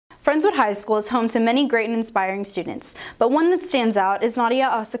Friendswood High School is home to many great and inspiring students, but one that stands out is Nadia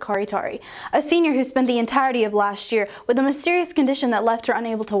Ascari, a senior who spent the entirety of last year with a mysterious condition that left her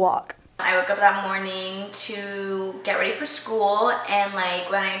unable to walk. I woke up that morning to get ready for school, and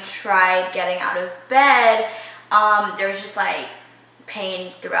when I tried getting out of bed, there was just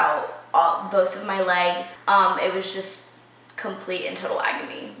pain throughout both of my legs. It was just complete and total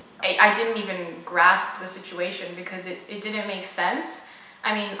agony. I didn't even grasp the situation because it didn't make sense.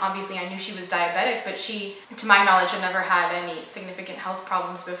 I mean, obviously I knew she was diabetic, but she, to my knowledge, had never had any significant health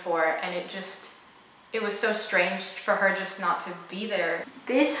problems before, and it was so strange for her just not to be there.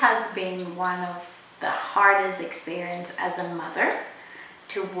 This has been one of the hardest experiences as a mother,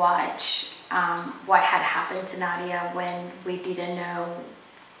 to watch what had happened to Nadia when we didn't know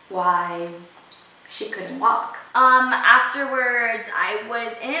why she couldn't walk. Afterwards, I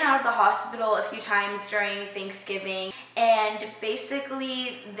was in and out of the hospital a few times during Thanksgiving, and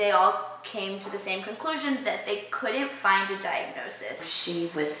basically they all came to the same conclusion that they couldn't find a diagnosis. She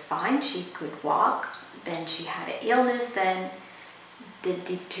was fine, she could walk, then she had an illness, then the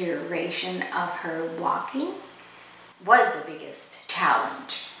deterioration of her walking was the biggest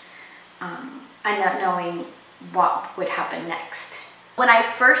challenge, and not knowing what would happen next. When I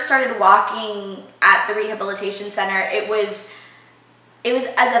first started walking at the rehabilitation center, it was as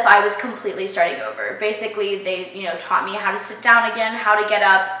if I was completely starting over. Basically, they taught me how to sit down again, how to get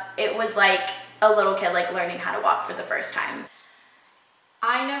up. It was like a little kid learning how to walk for the first time.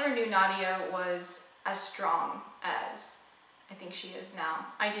 I never knew Nadia was as strong as I think she is now.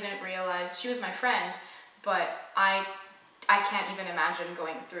 I didn't realize she was my friend, but I can't even imagine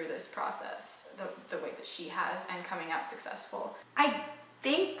going through this process the way that she has and coming out successful. I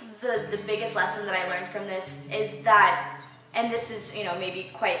think the biggest lesson that I learned from this is that, and this is maybe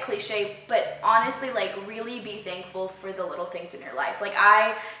quite cliche, but honestly really be thankful for the little things in your life.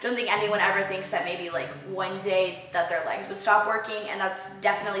 I don't think anyone ever thinks that maybe one day that their legs would stop working, and that's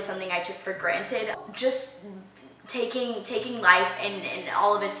definitely something I took for granted. Just taking life in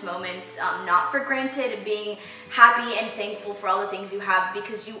all of its moments not for granted, being happy and thankful for all the things you have,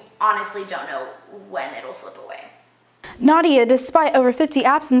 because you honestly don't know when it'll slip away. Nadia, despite over 50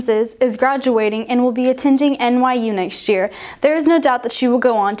 absences, is graduating and will be attending NYU next year. There is no doubt that she will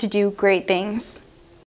go on to do great things.